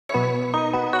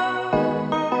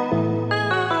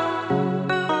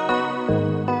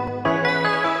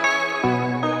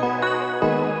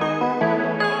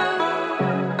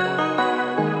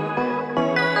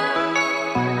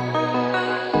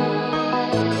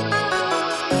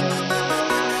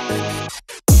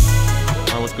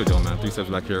What's good, y'all, man? 3 Steps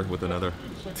back here with another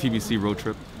TBC Road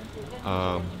Trip.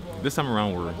 This time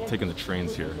around, we're taking the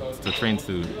trains here. It's the trains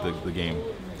to the game.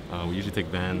 We usually take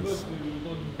vans,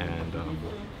 and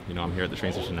you know, I'm here at the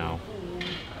train station now,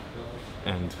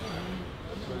 and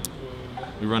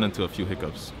we run into a few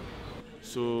hiccups.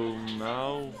 So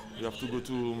now we have to go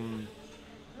to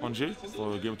Angers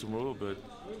for a game tomorrow, but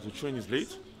the train is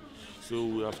late, so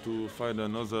we have to find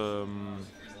another.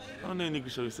 I don't know in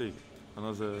English how you say.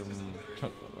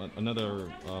 Another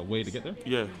way to get there?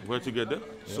 Yeah, where to get there.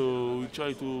 Yeah. So we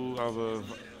try to have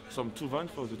some 2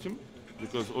 vans for the team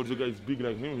because all the guys big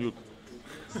like him.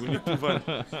 We need 2 vans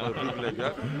for big like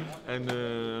that, and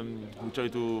we try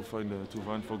to find 2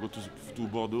 vans for go to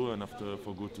Bordeaux and after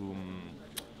for go to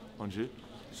Angers.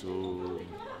 So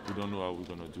we don't know how we're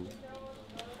gonna do,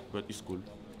 but it's cool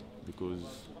because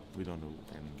we don't know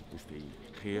and we stay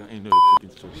here in the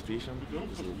fucking train station.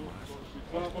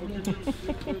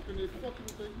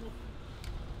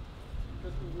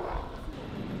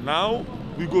 Now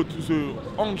we go to the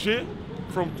Angers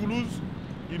from Toulouse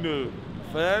in a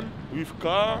van with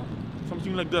car,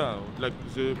 something like that. Like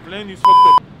the plane is fucked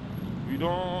up. We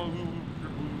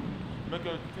make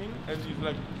a thing and it's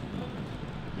like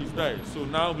it's died. So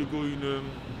now we go in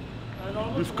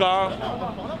with car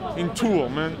in tour,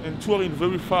 man, and touring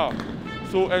very far.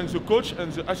 So and the coach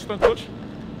and the assistant coach,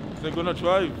 they're gonna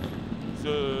drive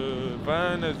the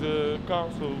van and the car.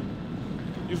 So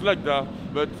it's like that,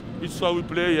 but it's how we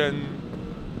play and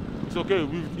it's okay.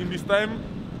 In this time,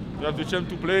 we have the chance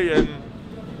to play and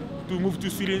to move to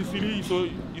Silly, so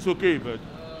it's okay. But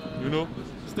you know,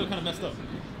 Still kind of messed up.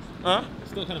 huh?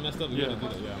 Still kind of messed up. Yeah. To do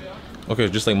that, yeah. Okay,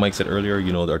 just like Mike said earlier,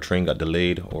 you know, our train got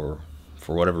delayed or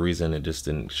for whatever reason it just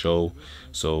didn't show,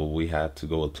 so we had to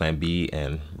go with plan B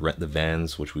and rent the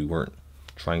vans, which we weren't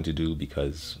trying to do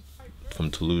because from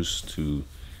Toulouse to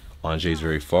Angers is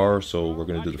very far. So we're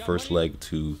going to do the first leg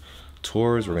to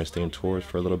Tours. We're going to stay in Tours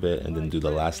for a little bit and then do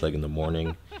the last leg in the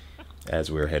morning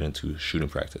as we're heading to shooting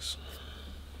practice.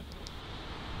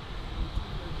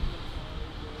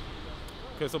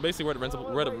 Okay, so basically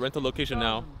we're at a rental location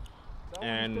now,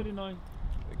 and I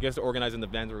guess they're organizing the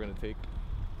vans we're going to take.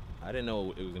 I didn't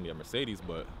know it was gonna be a Mercedes,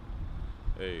 but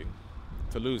hey,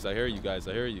 Toulouse, I hear you guys,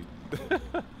 I hear you.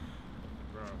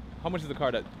 How much is the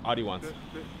car that Audi wants?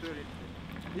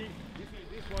 This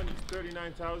one is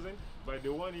 39,000, but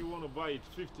the one you want to buy is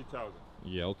 50,000.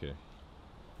 Yeah, okay.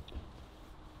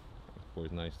 Boy,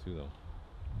 it's nice too, though.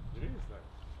 It is nice.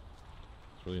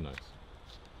 It's really nice.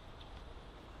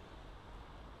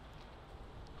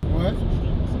 Ouais.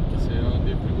 C'est un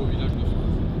des plus beaux villages de France.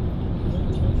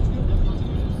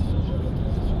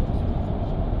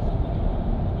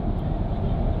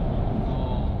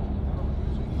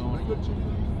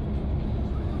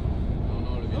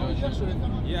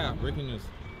 Yeah, breaking news.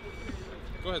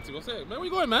 Go ahead, go say it. Man, where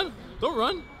you going, man? Don't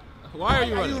run. Why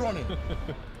are you running?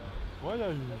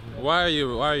 Why are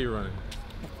you running?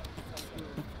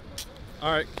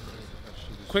 All right.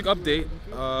 Quick update.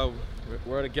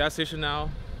 We're at a gas station now.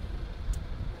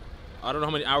 I don't know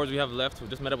how many hours we have left. We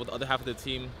just met up with the other half of the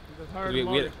team.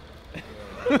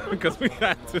 Because we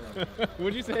had to.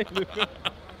 What'd you say, Luca?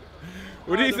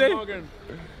 What did he say?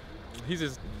 He's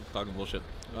just talking bullshit.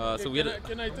 So we had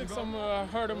can I take some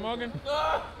harder mugging?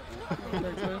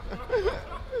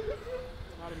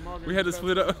 we had to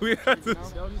split up.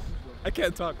 I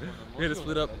can't talk. We had to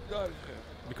split up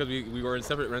because we were in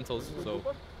separate rentals. So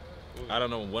I don't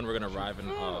know when we're gonna arrive,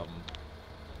 and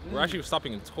we're actually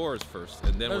stopping in Tours first,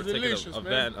 and then That's we're taking delicious, a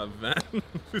van.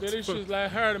 Delicious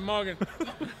like harder mugging.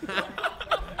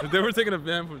 And then we're taking a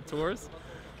van from Tours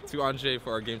to Angers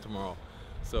for our game tomorrow.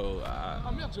 So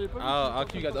I'll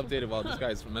keep you guys updated while this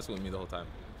guy's messing with me the whole time.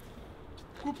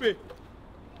 Coupé.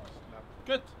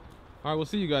 Cut. All right, we'll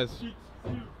see you guys. Il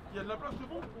y a de la place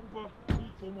devant ou pas?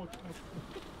 Pour moi.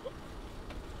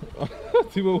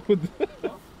 Thibaut Wood.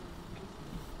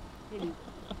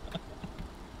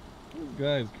 This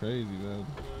guy's crazy, man.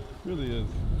 Really is.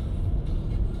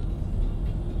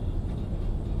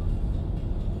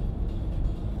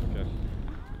 Okay.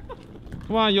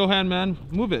 Come on, Johan, man.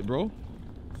 Move it, bro.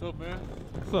 What's up, man?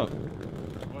 What's up?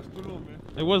 What's too long, man?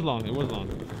 It was long. It was long.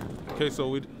 Okay, so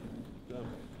we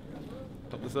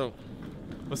top this out.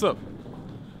 What's up?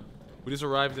 We just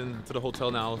arrived into the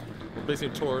hotel now. We're basically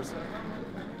in Tours.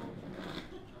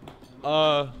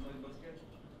 Oh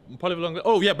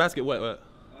yeah, basket. What?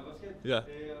 Yeah.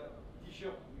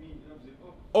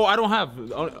 Oh, I don't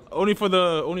have. Only for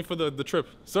the trip.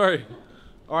 Sorry.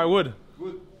 All right, wood.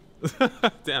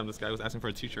 Damn, this guy was asking for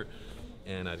a t-shirt,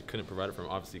 and I couldn't provide it for him,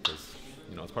 obviously, because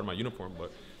you know it's part of my uniform.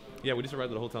 But yeah, we just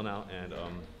arrived at the hotel now, and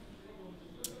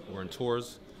we're in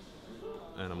Tours.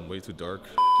 and I'm way too dark.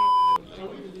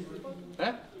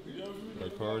 Hein? Our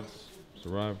cards just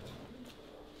arrived.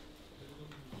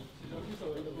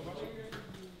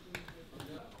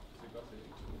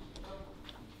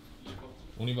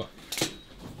 On y va.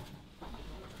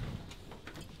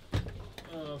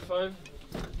 5.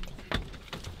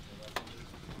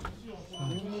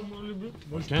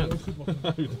 I can't.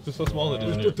 It's so small in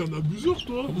here. T'es un abuseur,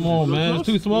 toi. Come on, man. It's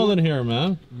too small in here,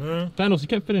 man. Man. Thanos, you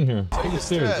can't fit in here. Take the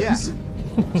stairs. Yes.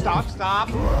 Stop.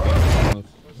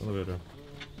 Elevator.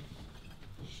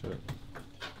 Shit.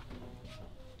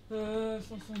 Tu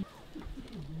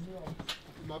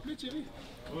m'as appelé, Thierry?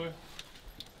 Ouais.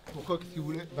 Pourquoi? Qu'est-ce qu'il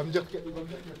voulait? Va me dire.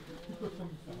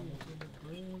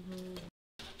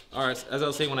 All right, as I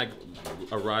was saying, when I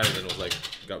arrived and it was like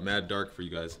got mad dark for you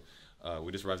guys,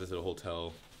 we just arrived at the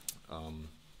hotel.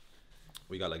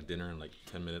 We got like dinner in like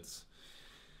 10 minutes.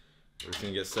 We're just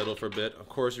gonna get settled for a bit. Of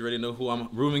course, you already know who I'm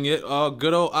rooming it. Oh,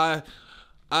 good old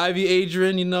Ivy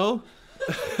Adrian, you know.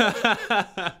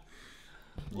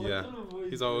 Yeah,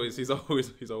 he's always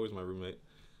my roommate.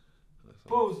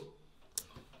 Pause.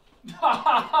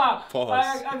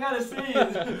 Pause. I gotta see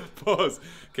it. Pause.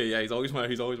 Okay, yeah, he's always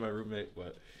my roommate,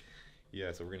 but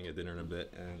yeah, so we're gonna get dinner in a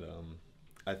bit, and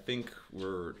I think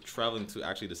we're traveling to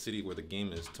actually the city where the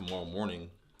game is tomorrow morning,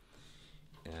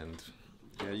 and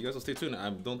yeah, you guys will stay tuned. I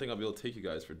don't think I'll be able to take you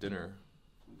guys for dinner.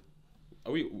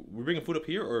 Are we're bringing food up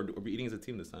here, or are we eating as a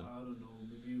team this time? I don't know.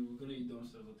 Maybe we're gonna eat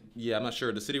downstairs, I think. Yeah, I'm not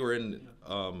sure. The city we're in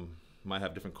might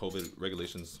have different COVID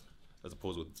regulations as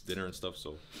opposed with dinner and stuff,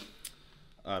 so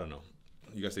I don't know.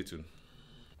 You guys stay tuned.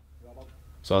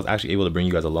 So I was actually able to bring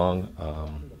you guys along.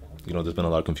 You know, there's been a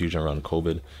lot of confusion around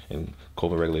COVID, and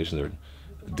COVID regulations are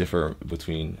differ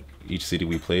between each city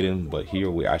we played in, but here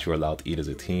we actually were allowed to eat as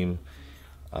a team.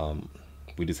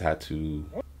 We just had to,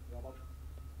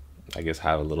 I guess,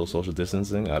 have a little social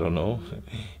distancing, I don't know.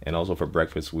 And also for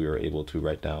breakfast, we were able to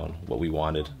write down what we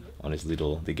wanted on this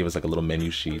little, they give us like a little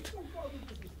menu sheet.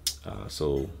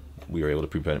 So we were able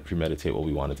to premeditate what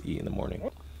we wanted to eat in the morning.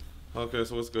 Okay,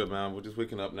 so what's good, man? We're just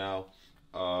waking up now.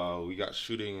 We got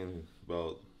shooting in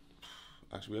about,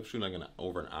 actually we have shooting like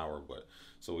over an hour, but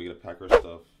so we gotta pack our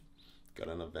stuff, got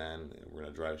in a van, and we're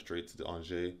gonna drive straight to the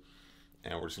Angers,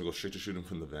 and we're just gonna go straight to shooting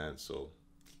from the van. So,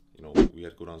 you know, we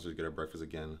had to go downstairs to get our breakfast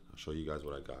again. I'll show you guys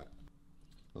what I got.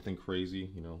 Nothing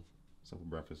crazy, you know, simple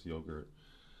breakfast, yogurt,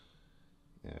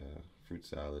 fruit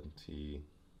salad, tea,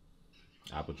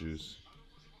 apple juice,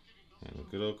 and a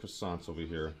good old croissants over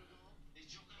here.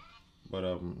 But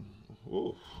oh,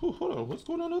 hold on, what's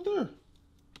going on out there?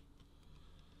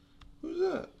 Who's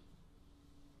that?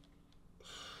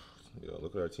 Yo,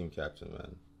 look at our team captain,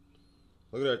 man.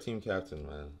 Look at our team captain,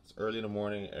 man. It's early in the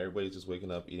morning, everybody's just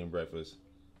waking up, eating breakfast,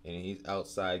 and he's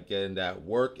outside getting that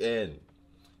work in.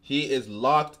 He is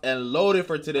locked and loaded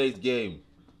for today's game.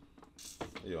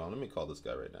 Yo, let me call this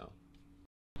guy right now.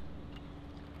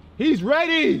 He's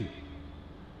ready!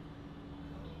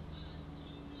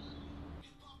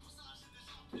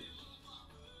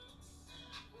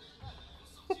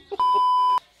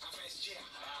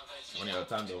 Running out of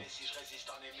time though.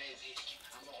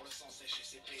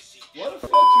 What the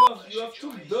fuck? You have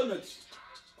 2 donuts.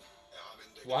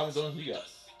 Well, how many donuts you got?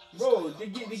 Bro, they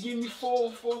gave me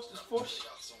four muffins.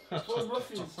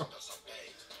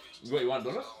 You want a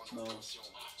donut? No.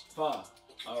 Enfin,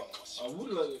 I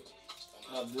would like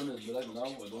have donuts, but like now I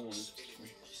don't want it.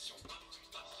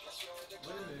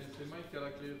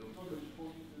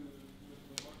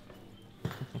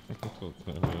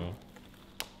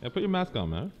 Yeah, put your mask on,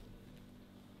 man.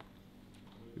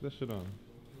 Get that shit on.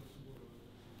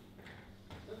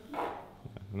 Yeah,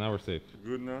 now we're safe.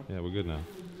 Good now? Yeah, we're good now.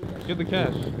 Get the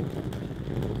cash. In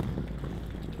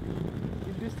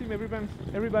this team,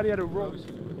 everybody had a role.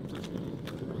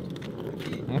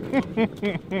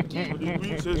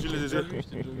 Oui, ça, je les ai.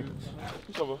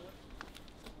 Ça va.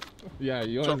 Yeah,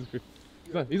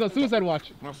 he's on suicide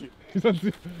watch. Merci.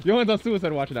 Johan's on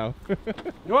suicide watch now.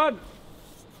 Johan,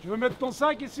 tu veux mettre ton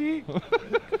sac ici?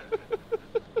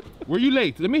 Were you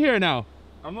late? Let me hear it now.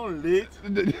 I'm not late.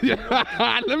 Let me hear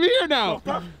now.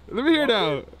 Let me hear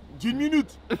now. D'une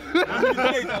minute.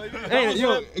 Hey,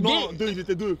 yo, non, deux, ils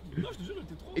étaient deux.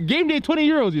 Game day, 20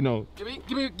 euros, you know.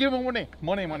 Give him money.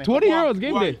 Money. 20 euros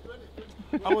game day.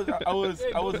 I was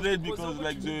late because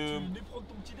like the.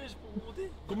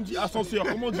 Comment on dit ascenseur?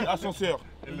 Comment on dit ascenseur?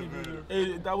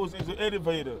 That was the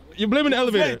elevator. You're blaming the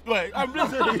elevator. Right, I'm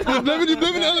blaming the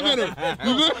elevator.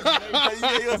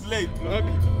 He was late.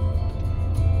 Okay.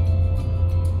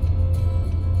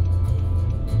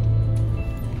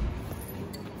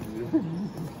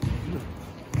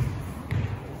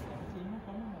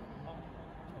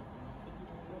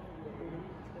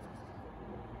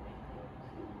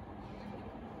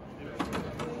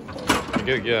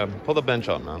 Yeah, pull the bench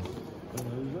up, man.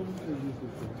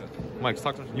 Mike,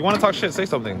 talk to you. Want to talk shit? Say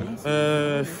something.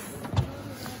 Fuck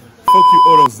you,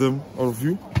 all of them, all of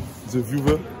you, the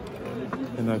viewer,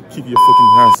 and I kick your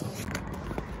fucking ass.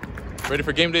 Ready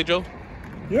for game day, Joe?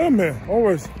 Yeah, man,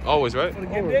 always. Always, right? The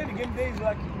game day is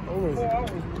like Always. 4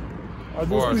 hours. I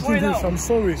don't speak English, I'm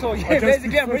sorry. So yeah,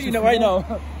 basically I'm ready now, right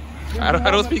now.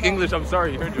 I don't speak English. I'm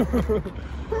sorry. Heard you.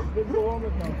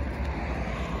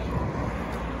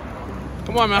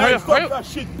 Come on, man. Hey, hurry. that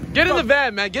shit. Get in the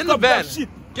van, man. Get in the van. That shit.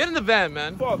 Get in the van,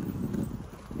 man. Fuck.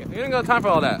 You ain't got time for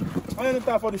all that. I ain't no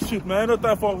time for this shit, man. I ain't no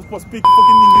time for speaking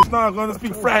fucking English. Now I'm gonna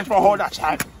speak French for all that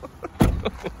shit.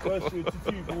 Ouais, c'est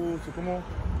Titi, gros, c'est comment?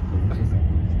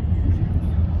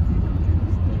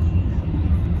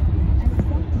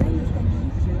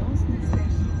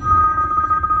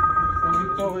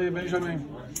 Victor et Benjamin.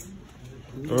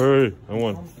 Hey, I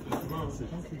won.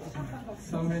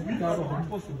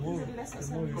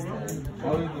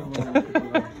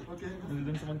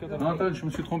 Non, attends, je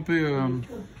me suis trompé.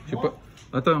 J'ai pas.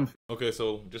 Attends. Okay,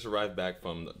 so just arrived back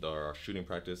from our shooting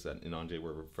practice in Angers,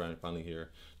 where we're finally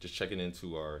here. Just checking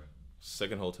into our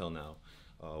second hotel now.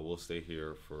 We'll stay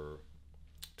here for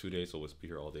 2 days, so we'll be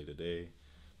here all day today,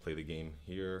 play the game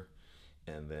here,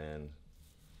 and then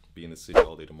be in the city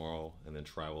all day tomorrow, and then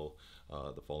travel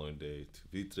the following day to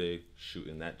Vitre, shoot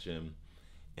in that gym,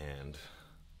 and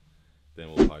then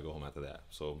we'll probably go home after that.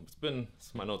 So I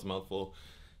know it's a mouthful,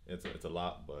 it's a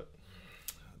lot, but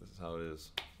this is how it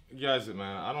is. You guys,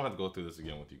 man, I don't have to go through this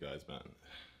again with you guys, man.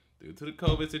 Due to the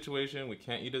COVID situation, we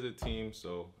can't eat as a team,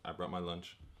 so I brought my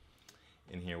lunch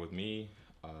in here with me.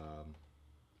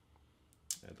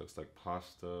 It looks like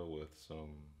pasta with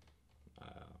some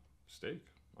steak.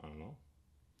 I don't know.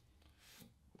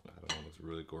 It looks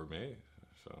really gourmet.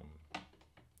 Some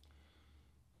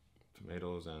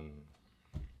tomatoes and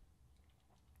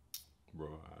bro,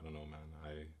 I don't know, man.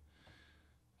 I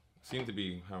seem to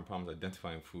be having problems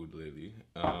identifying food lately.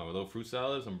 A little fruit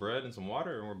salad, some bread, and some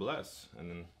water, and we're blessed. And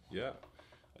then, yeah,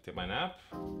 I take my nap,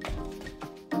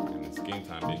 and it's game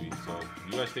time, baby. So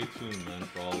you guys stay tuned, man,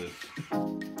 for all this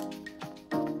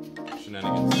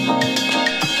shenanigans.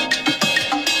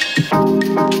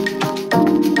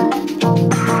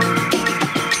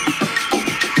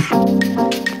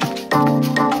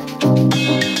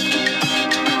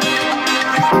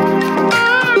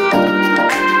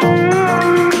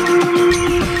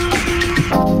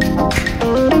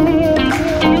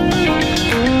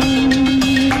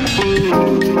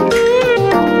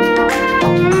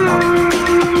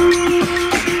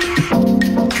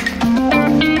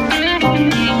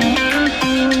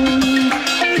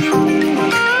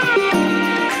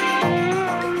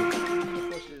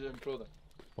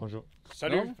 Bonjour.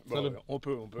 Salut. Bon, salut. On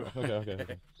peut. Ok.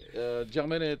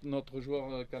 Germain est notre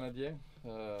joueur canadien.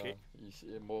 Ok. Ici,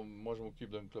 moi, je m'occupe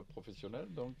d'un club professionnel.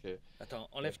 Donc, Attends,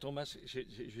 enlève ton masque.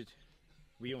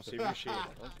 Oui, on s'est vu chez...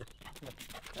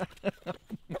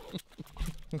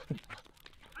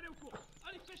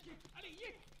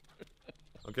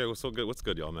 Okay, well, so good. What's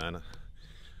good, y'all, man?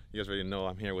 You guys already know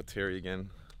I'm here with Terry again.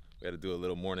 We had to do a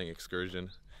little morning excursion.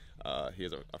 He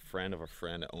has a friend of a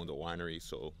friend that owns a winery,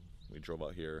 so we drove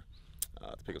out here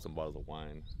to pick up some bottles of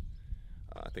wine.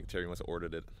 I think Terry must have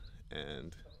ordered it,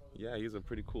 and yeah, he's a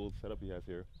pretty cool setup he has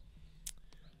here.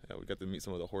 We got to meet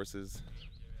some of the horses.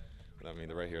 I mean,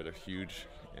 they're right here. They're huge,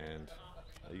 and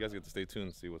you guys get to stay tuned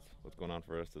and see what's going on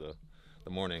for the rest of the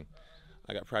morning.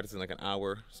 I got practice in like an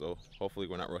hour, so hopefully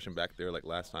we're not rushing back there like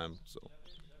last time. So.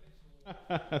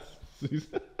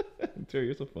 Terry,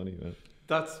 you're so funny, man.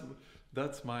 That's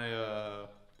my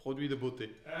produit de beauté.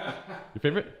 Your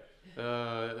favorite?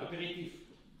 Apéritif.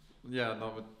 Yeah,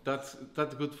 no, but that's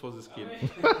good for the skin.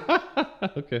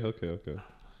 Okay.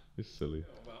 You're silly.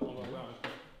 On va voir.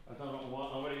 Attends, on va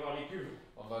aller voir les cuves.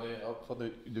 On va aller for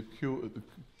the queue.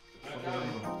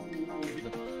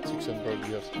 600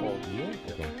 years old.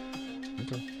 Okay.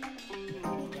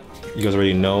 You guys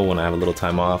already know when I have a little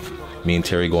time off, me and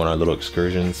Terry go on our little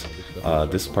excursions.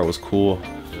 This part was cool.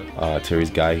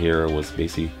 Terry's guy here was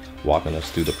basically walking us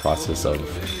through the process of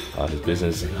his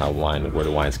business, where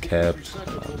the wine's kept,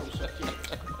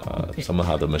 some of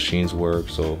how the machines work.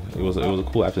 So it was a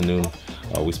cool afternoon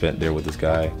we spent there with this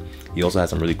guy. He also had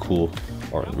some but he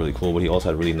also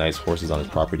had really nice horses on his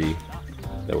property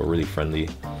that were really friendly.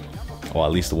 Well,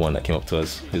 at least the one that came up to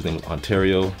us. His name was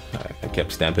Ontario. I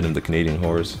kept stamping him the Canadian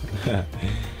horse.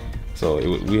 So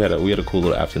we had a cool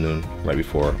little afternoon right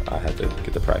before I had to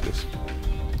get to practice.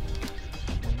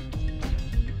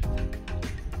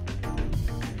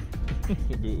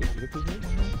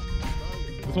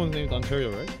 This one's named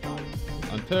Ontario, right?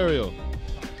 Ontario.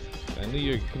 I knew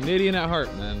you're Canadian at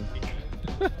heart, man.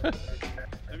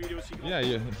 Yeah,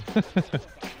 yeah.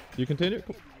 You continue?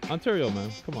 Ontario, man.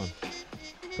 Come on.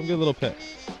 Come get a little pet.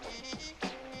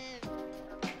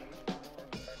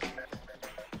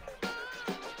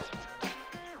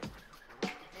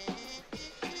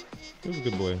 He's a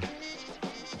good boy.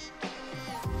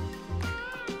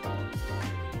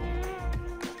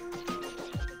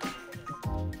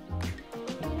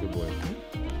 Good boy.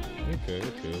 Okay.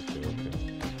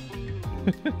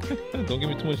 Don't give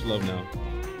me too much love now.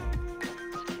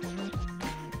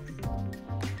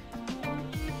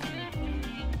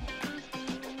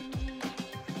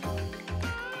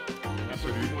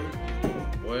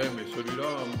 Ouais, mais celui-là,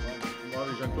 moi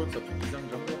avec Jean-Claude, ça fait 10 ans que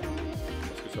j'en fais.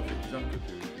 Parce que ça fait 10 ans que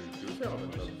tu le fais en même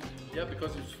temps. Yeah,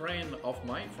 because it's friend of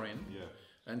my friend. Yeah.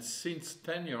 And since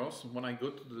 10 years, when I go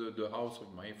to the house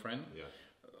of my friend, yeah.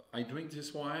 I drink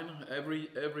this wine every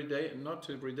day, not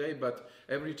every day, but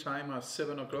every time at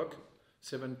 7 o'clock,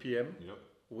 7 p.m. Yep.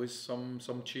 With some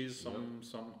cheese, some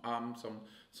ham, some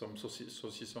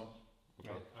saucisson.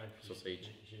 Okay. Sausage.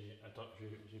 Attends,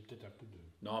 j'ai peut-être un coup de...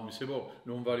 Non, mais c'est bon.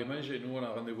 Nous, on va aller manger. Nous, on a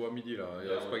rendez-vous à midi, là. Il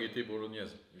y a la spaghetti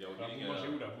bolognaise. Vous mangez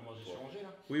où, là? Vous mangez sur Angers,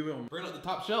 là? Oui, on... Bring out the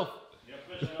top shelf. Et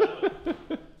après, j'ai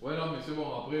ouais, non, mais c'est bon.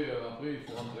 Après, il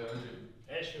faut rentrer à Angers.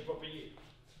 Eh, je fais pas payer.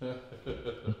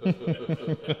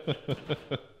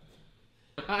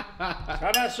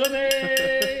 Ça va sonner!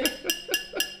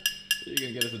 You're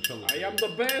gonna get us in trouble. I am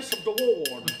the best of the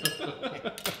world.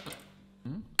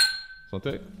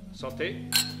 Santé. Santé.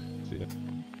 See ya.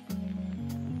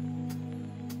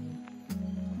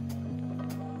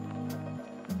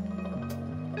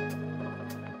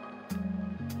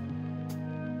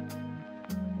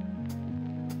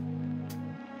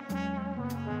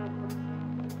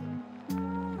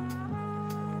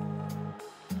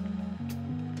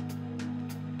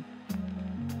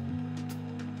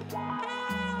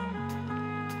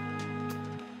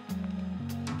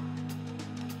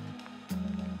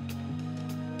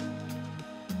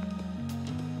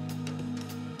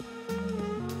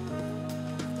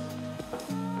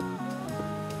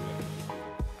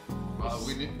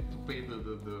 We need to pay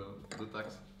the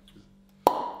tax.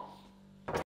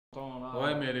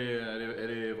 Ouais, mais elle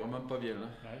est vraiment pas bien, là.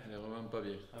 Ouais. Elle est vraiment pas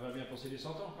bien. Elle va bien passer les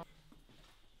 100 ans.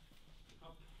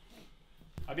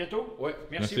 À bientôt. Ouais.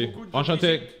 Merci beaucoup.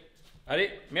 Enchanté.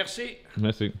 Allez, merci.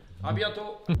 Merci. À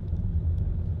bientôt.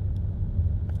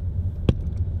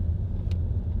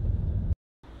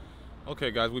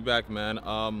 Okay, guys, we back, man.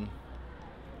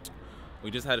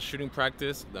 We just had a shooting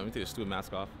practice. Let me take the stupid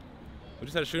mask off. We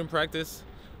just had a shooting practice.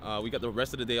 We got the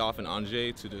rest of the day off in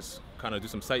Angers to just kind of do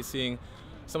some sightseeing.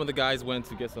 Some of the guys went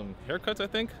to get some haircuts, I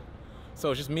think. So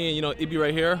it's just me and, Ibi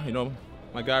right here,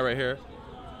 my guy right here.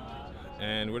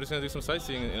 And we're just gonna do some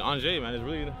sightseeing in Angers, man. It's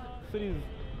really, the city's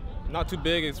not too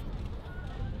big. It's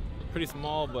pretty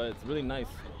small, but it's really nice.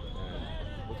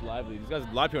 And it's lively. These guys,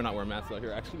 a lot of people are not wearing masks out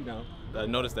here actually now. I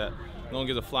noticed that. No one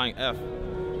gives a flying F.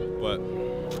 But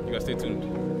you guys stay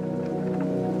tuned.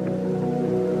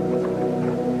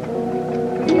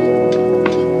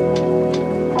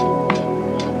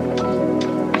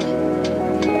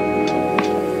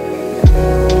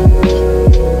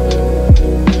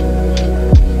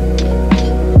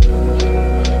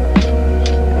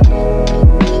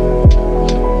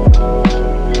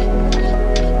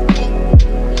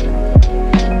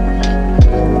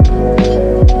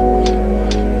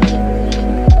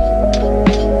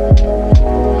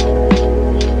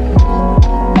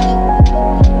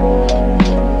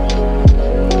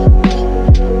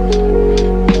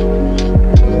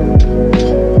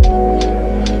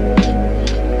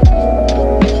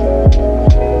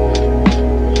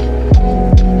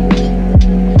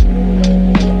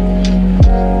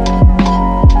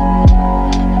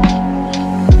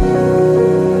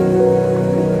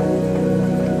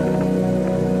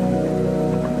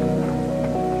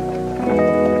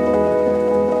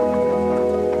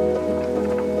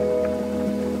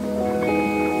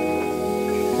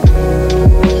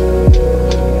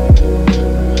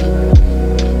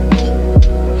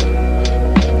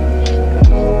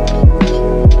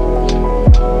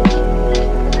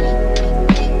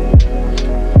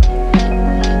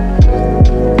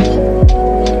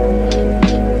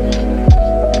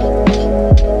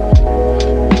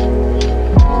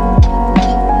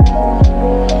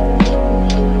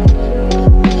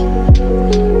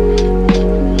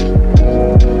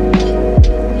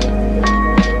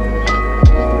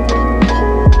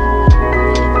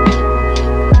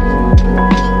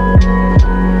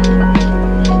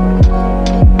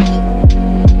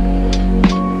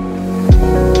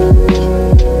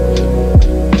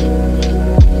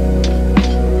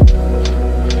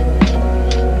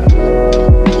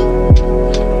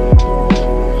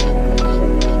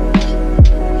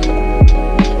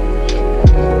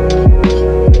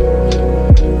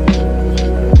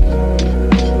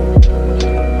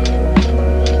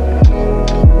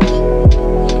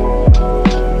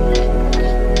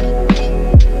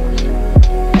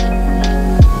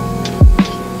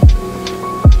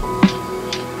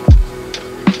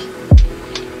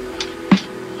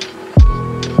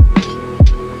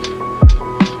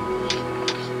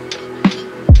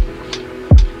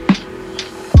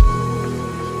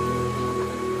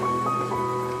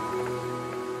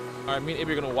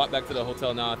 we're gonna walk back to the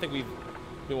hotel now. I think we've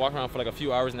been walking around for like a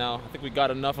few hours now. I think we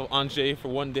got enough of Angers for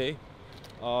one day.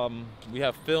 We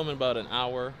have film in about an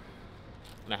hour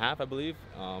and a half, I believe.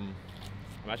 I'm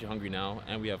actually hungry now,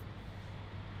 and we have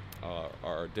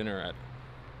our dinner at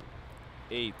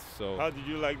 8. So How did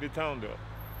you like the town though?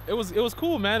 it was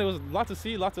cool, man. It was a lot to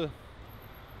see, lots of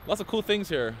cool things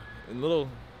here in little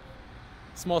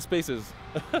small spaces.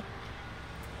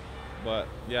 But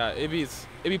yeah,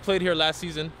 Ibby played here last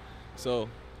season, so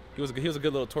he was a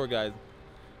good little tour guide,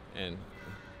 and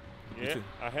Yeah,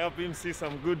 I helped him see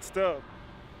some good stuff,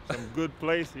 some good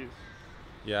places.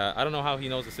 yeah, I don't know how he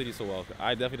knows the city so well.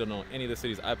 I definitely don't know any of the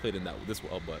cities I played in this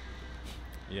well, but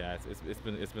yeah, it's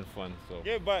been fun. So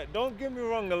Yeah, but don't get me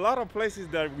wrong, a lot of places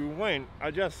that we went, I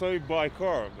just saw it by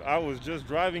car. I was just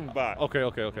driving by.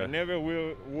 okay. I never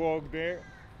will walk there,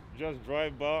 just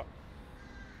drive by.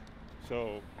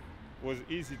 So it was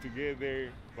easy to get there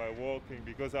by walking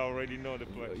because I already know the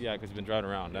place. Yeah, because you've been driving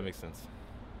around. That makes sense.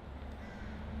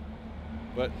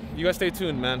 But you guys stay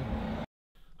tuned, man.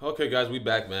 Okay, guys, we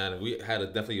back, man. We had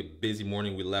definitely a busy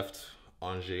morning. We left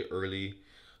Angers early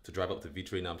to drive up to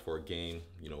Vitré now for a game.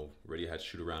 You know, already had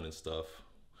shoot around and stuff.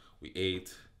 We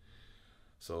ate.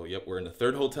 So, yep, we're in the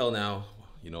third hotel now.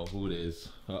 You know who it is.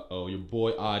 Uh-oh, your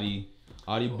boy Adi.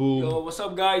 Adi Boom. Yo, what's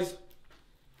up, guys?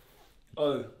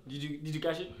 Oh, did you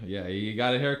catch it? Yeah, he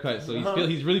got a haircut, so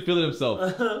he's really feeling himself.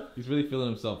 He's really feeling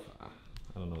himself.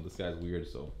 I don't know, this guy's weird,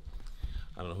 so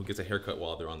I don't know who gets a haircut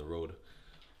while they're on the road.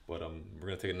 But we're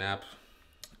gonna take a nap.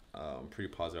 I'm pretty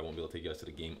positive I won't be able to take you guys to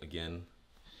the game again.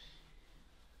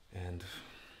 And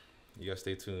you guys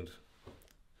stay tuned.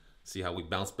 See how we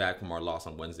bounce back from our loss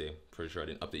on Wednesday. Pretty sure I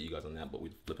didn't update you guys on that, but we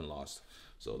flipping lost.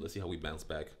 So let's see how we bounce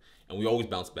back. And we always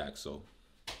bounce back, so.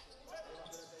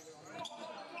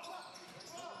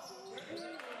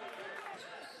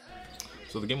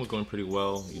 So the game was going pretty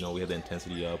well. You know, we had the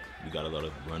intensity up. We got a lot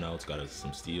of runouts, got us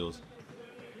some steals.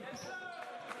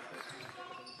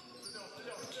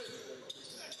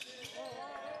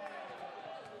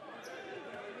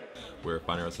 We're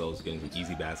finding ourselves getting some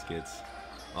easy baskets.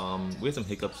 We had some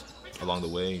hiccups along the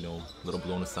way, you know, little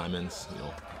blown assignments, you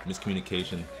know,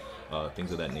 miscommunication,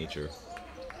 things of that nature.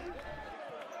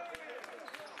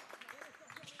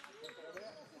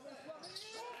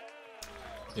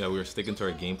 Yeah, we were sticking to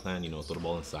our game plan, you know, throw the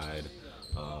ball inside,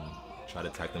 try to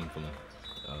attack them from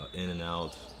in and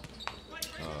out.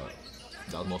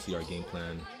 That was mostly our game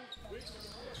plan.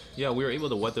 Yeah, we were able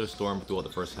to weather the storm throughout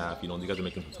the first half. You know, you guys are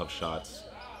making some tough shots.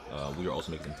 We were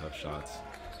also making some tough shots.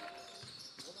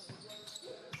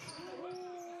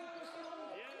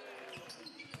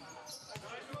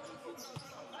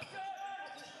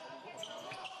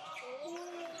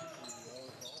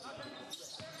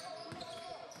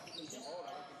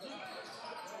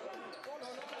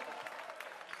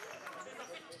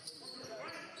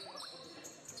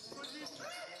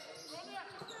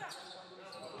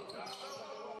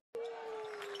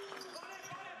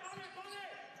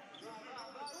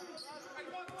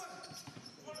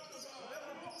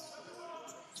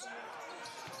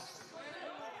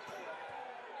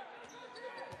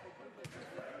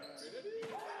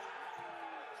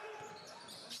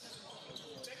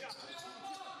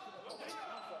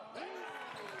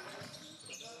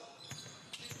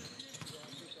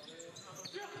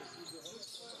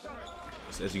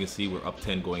 As you can see, we're up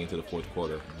 10 going into the fourth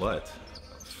quarter, but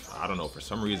I don't know, for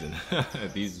some reason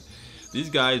these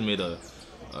guys made a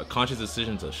conscious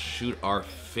decision to shoot our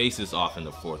faces off in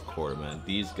the fourth quarter, man.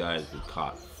 These guys were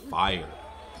caught fire.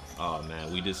 Oh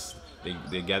man,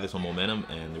 they gathered some momentum,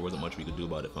 and there wasn't much we could do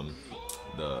about it from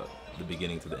the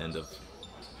beginning to the end of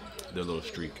their little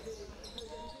streak.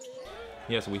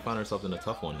 Yeah, so we found ourselves in a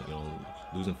tough one, you know,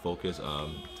 losing focus,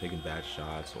 taking bad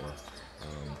shots, or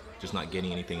just not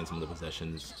getting anything in some of the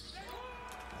possessions,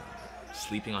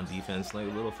 sleeping on defense, like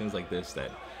little things like this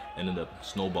that ended up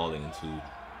snowballing into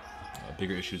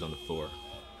bigger issues on the floor.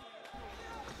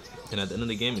 And at the end of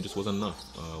the game, it just wasn't enough.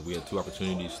 We had 2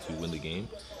 opportunities to win the game.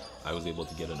 I was able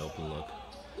to get an open look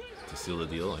to seal the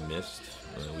deal. I missed.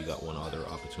 We got one other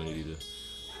opportunity to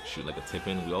shoot like a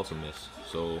tip-in. We also missed.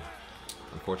 So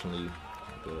unfortunately,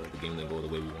 the game didn't go the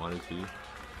way we wanted to.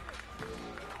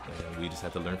 And we just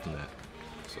had to learn from that.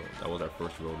 So that was our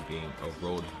first road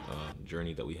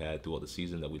journey that we had throughout the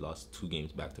season, that we lost 2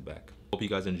 games back to back. Hope you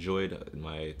guys enjoyed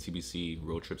my TBC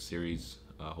Road Trip series.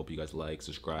 Hope you guys like,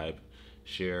 subscribe,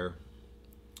 share,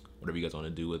 whatever you guys want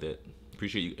to do with it.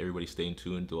 Appreciate you, everybody staying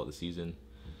tuned throughout the season.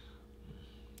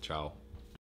 Ciao.